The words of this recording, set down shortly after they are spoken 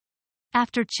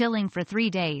After chilling for 3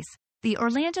 days, the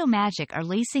Orlando Magic are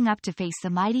lacing up to face the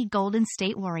mighty Golden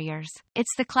State Warriors.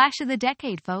 It's the clash of the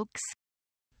decade, folks.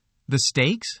 The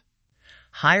stakes?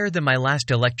 Higher than my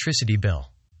last electricity bill.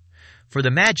 For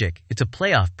the Magic, it's a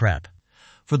playoff prep.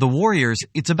 For the Warriors,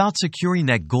 it's about securing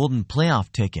that golden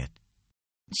playoff ticket.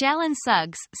 Jalen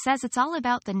Suggs says it's all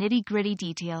about the nitty-gritty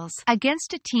details.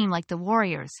 Against a team like the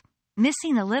Warriors,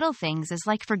 missing the little things is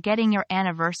like forgetting your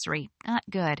anniversary. Not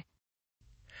good.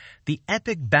 The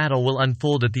epic battle will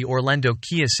unfold at the Orlando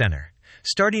Kia Center,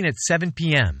 starting at 7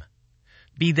 p.m.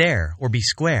 Be there or be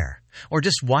square, or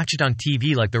just watch it on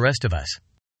TV like the rest of us.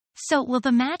 So will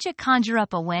the Magic conjure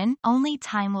up a win? Only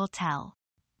time will tell.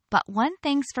 But one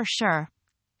thing's for sure,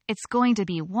 it's going to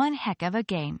be one heck of a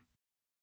game.